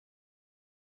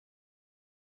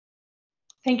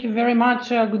Thank you very much.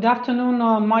 Good afternoon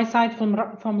on my side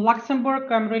from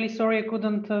Luxembourg. I'm really sorry I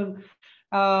couldn't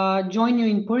join you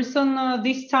in person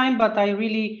this time, but I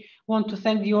really want to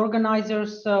thank the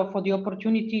organizers for the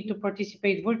opportunity to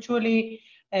participate virtually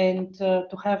and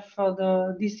to have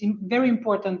this very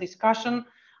important discussion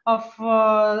of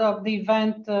the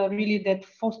event, really that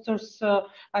fosters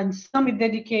and summit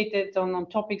dedicated on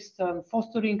topics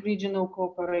fostering regional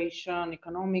cooperation,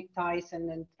 economic ties,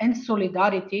 and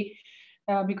solidarity.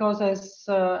 Because as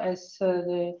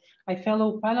my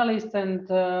fellow panelist and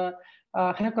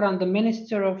Hekran, the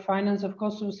Minister of Finance of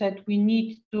Kosovo, said, we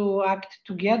need to act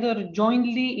together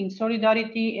jointly in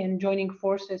solidarity and joining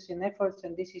forces in efforts.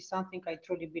 And this is something I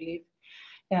truly believe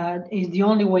is the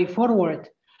only way forward.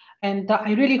 And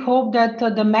I really hope that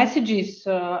the messages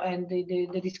and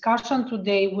the discussion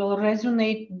today will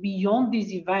resonate beyond this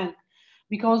event,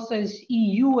 because as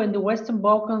EU and the Western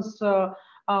Balkans,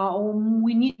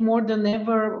 we need more than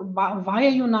ever, via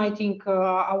uniting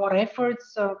our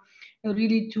efforts,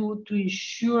 really to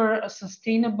ensure a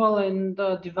sustainable and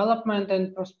development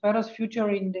and prosperous future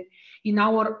in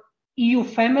our EU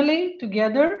family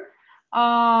together,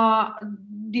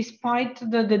 despite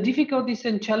the difficulties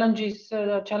and challenges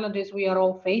we are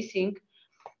all facing.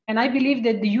 And I believe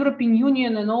that the European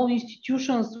Union and all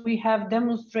institutions, we have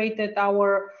demonstrated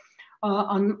our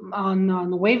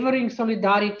unwavering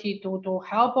solidarity to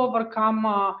help overcome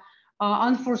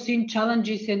unforeseen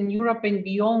challenges in Europe and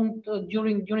beyond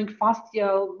during past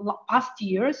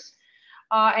years.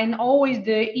 And always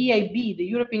the EIB, the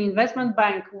European Investment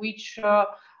Bank, which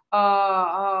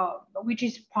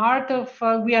is part of,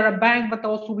 we are a bank, but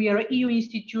also we are an EU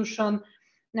institution.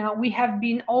 Now, we have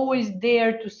been always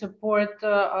there to support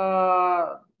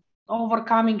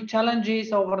overcoming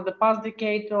challenges over the past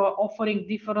decade, offering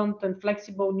different and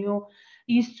flexible new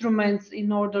instruments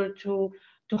in order to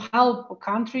help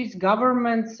countries,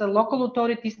 governments, local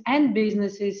authorities, and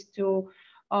businesses to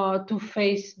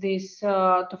face these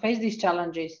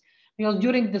challenges. Because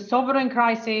during the sovereign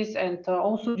crisis and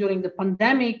also during the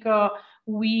pandemic,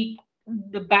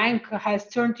 the bank has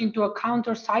turned into a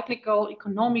counter-cyclical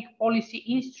economic policy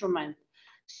instrument,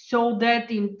 so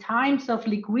that in times of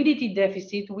liquidity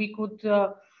deficit, we could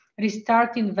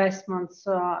restart investments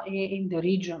in the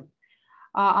region.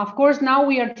 Of course, now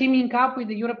we are teaming up with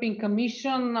the European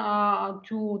Commission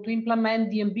to implement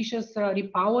the ambitious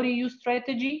REPowerEU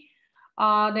strategy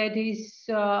that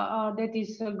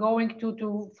is going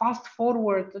to fast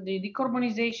forward the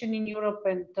decarbonization in Europe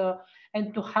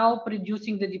and to help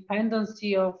reducing the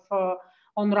dependency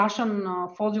on Russian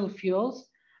fossil fuels.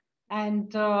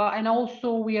 And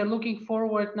also we are looking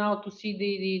forward now to see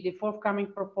the forthcoming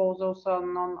proposals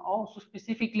on also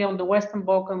specifically on the Western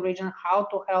Balkan region, how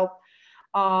to help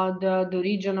the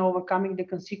region overcoming the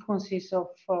consequences of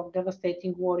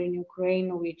devastating war in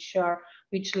Ukraine, which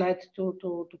led to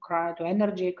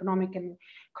energy, economic and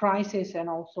crisis, and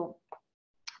also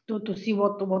to see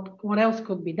what else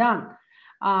could be done.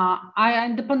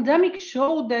 And the pandemic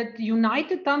showed that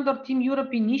united under Team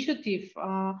Europe initiative,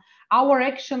 our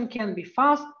action can be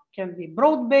fast, can be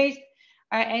broad-based,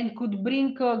 and could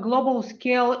bring a global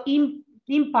scale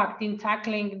impact in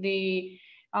tackling the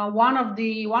one of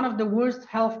the worst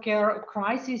healthcare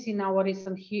crises in our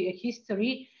recent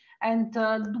history. And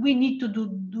we need to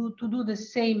do the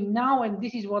same now, and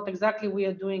this is what exactly we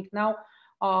are doing now,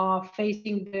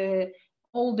 facing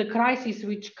all the crises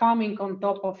which coming on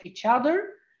top of each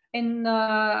other. And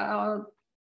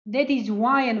that is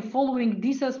why, and following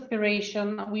this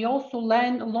aspiration, we also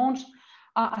launched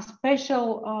a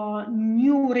special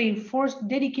new reinforced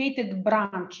dedicated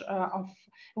branch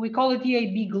we call it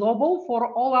EIB Global,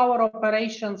 for all our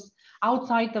operations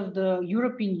outside of the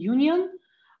European Union.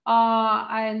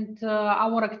 And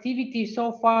our activity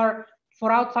so far for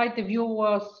outside the view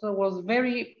was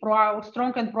very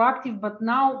strong and proactive, but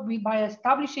now by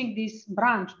establishing this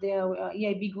branch, the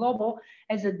EIB Global,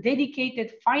 as a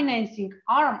dedicated financing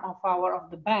arm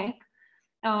of the bank,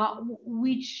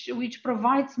 which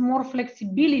provides more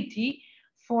flexibility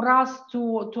for us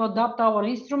to adapt our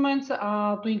instruments,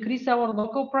 to increase our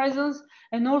local presence,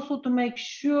 and also to make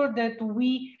sure that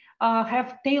we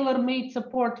have tailor-made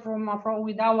support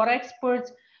with our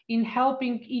experts in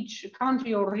helping each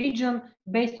country or region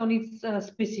based on its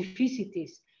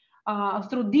specificities.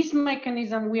 Through this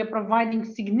mechanism, we are providing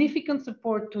significant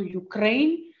support to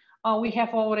Ukraine. We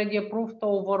have already approved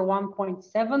over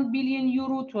 1.7 billion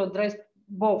euro to address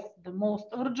both the most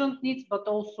urgent needs, but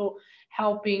also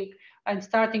helping and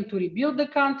starting to rebuild the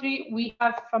country. We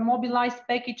have a mobilized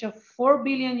package of 4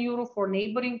 billion euro for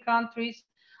neighboring countries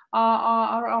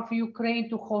of Ukraine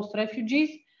to host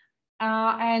refugees.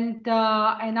 Under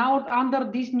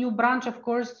this new branch, of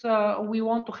course, we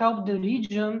want to help the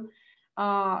region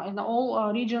and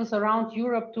all regions around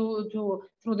Europe through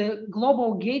the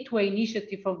Global Gateway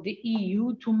Initiative of the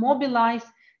EU to mobilize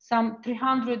some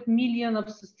 300 million of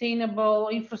sustainable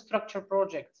infrastructure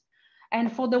projects.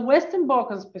 And for the Western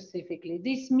Balkans specifically,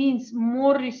 this means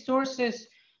more resources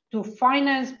to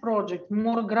finance projects,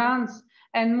 more grants,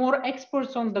 and more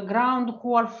experts on the ground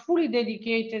who are fully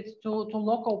dedicated to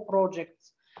local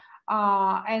projects.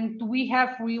 And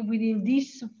within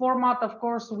this format, of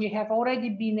course, we have already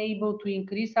been able to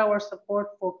increase our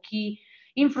support for key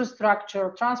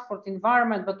infrastructure, transport,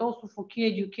 environment, but also for key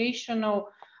educational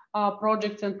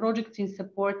projects and projects in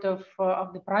support of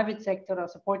the private sector,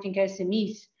 supporting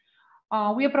SMEs.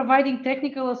 We are providing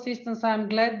technical assistance. I'm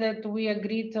glad that we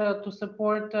agreed to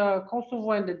support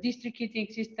Kosovo and the district heating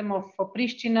system of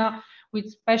Pristina with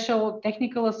special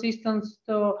technical assistance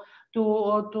to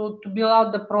build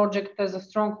out the project as a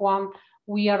strong one.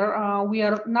 We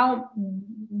are now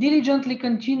diligently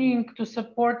continuing to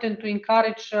support and to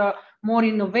encourage more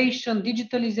innovation,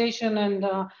 digitalization, and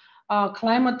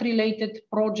climate-related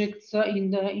projects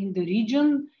in the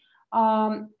region.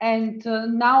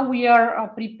 Now we are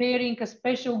preparing a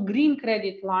special green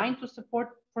credit line to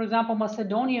support, for example,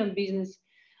 Macedonian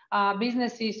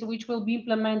businesses, which will be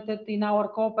implemented in our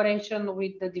cooperation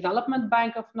with the Development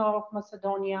Bank of North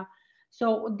Macedonia.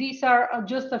 So these are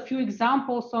just a few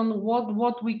examples on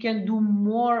what we can do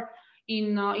more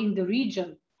in the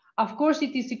region. Of course,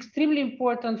 it is extremely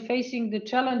important facing the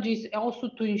challenges also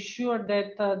to ensure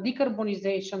that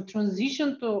decarbonization,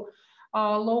 transition to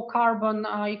low carbon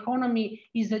economy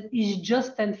is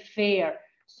just and fair.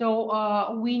 So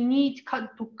we need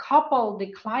to couple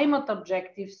the climate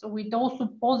objectives with also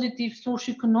positive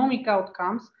socioeconomic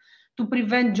outcomes to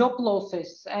prevent job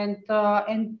losses and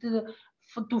to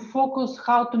focus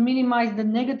how to minimize the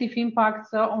negative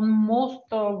impacts on most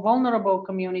vulnerable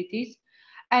communities.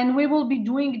 And we will be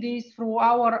doing this through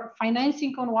our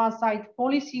financing on one side,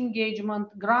 policy engagement,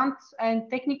 grants, and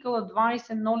technical advice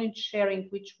and knowledge sharing,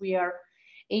 which we are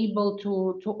able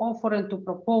to offer and to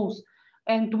propose.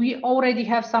 And we already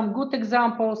have some good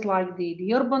examples like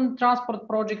the urban transport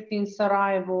project in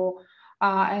Sarajevo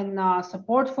and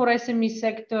support for SME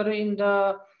sector in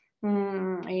the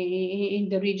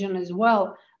region as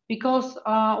well. Because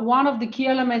one of the key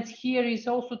elements here is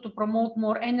also to promote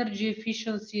more energy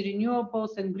efficiency,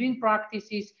 renewables, and green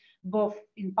practices, both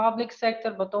in public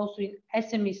sector, but also in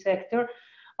SME sector,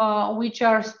 which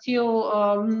are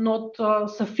still not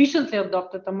sufficiently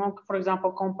adopted among, for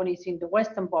example, companies in the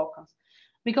Western Balkans.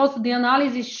 Because the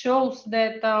analysis shows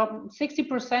that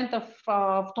 60% of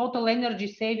total energy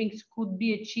savings could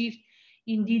be achieved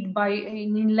indeed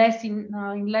in less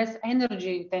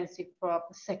energy intensive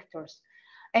sectors.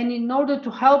 And in order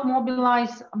to help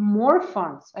mobilize more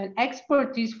funds and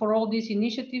expertise for all these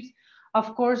initiatives,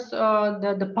 of course,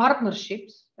 the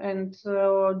partnerships and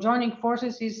joining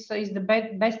forces is the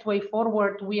best way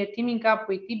forward. We are teaming up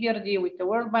with EBRD, with the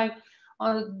World Bank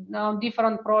on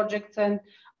different projects. And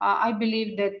I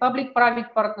believe that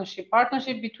public-private partnership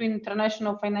between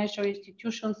international financial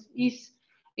institutions is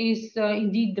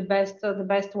indeed the best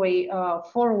way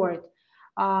forward.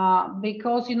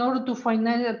 Because in order to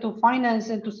finance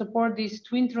and to support this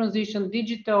twin transition,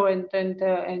 digital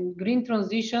and green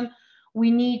transition,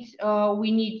 we need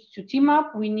to team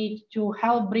up. We need to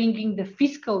help bringing the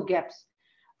fiscal gaps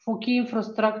for key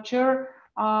infrastructure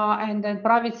and then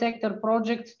private sector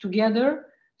projects together.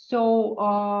 So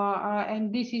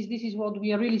and this is what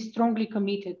we are really strongly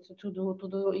committed to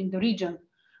do in the region.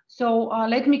 So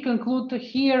let me conclude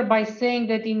here by saying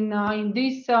that in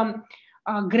this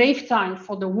grave time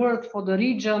for the world, for the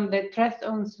region, that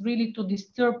threatens really to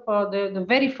disturb the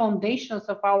very foundations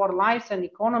of our lives and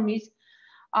economies.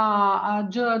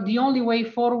 The only way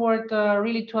forward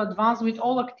really to advance with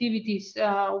all activities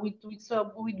with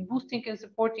boosting and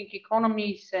supporting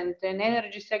economies and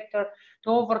energy sector to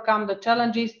overcome the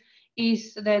challenges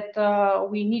is that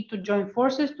we need to join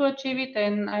forces to achieve it,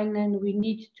 and we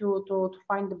need to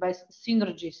find the best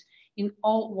synergies in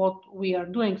all what we are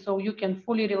doing. So you can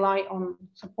fully rely on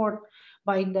support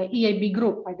by the EIB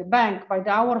group, by the bank, by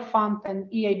our fund and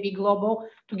EIB Global,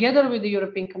 together with the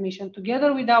European Commission,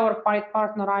 together with our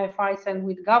partner IFIs and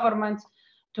with governments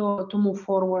to move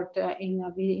forward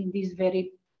in this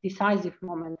very decisive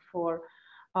moment for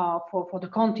the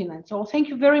continent. So thank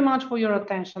you very much for your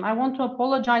attention. I want to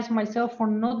apologize myself for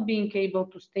not being able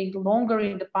to stay longer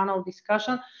in the panel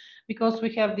discussion, because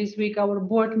we have this week our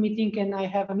board meeting and I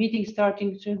have a meeting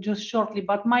starting just shortly.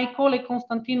 But my colleague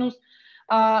Konstantinos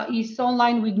is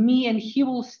online with me, and he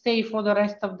will stay for the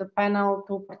rest of the panel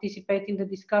to participate in the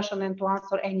discussion and to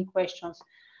answer any questions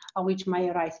which may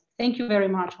arise. Thank you very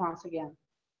much once again.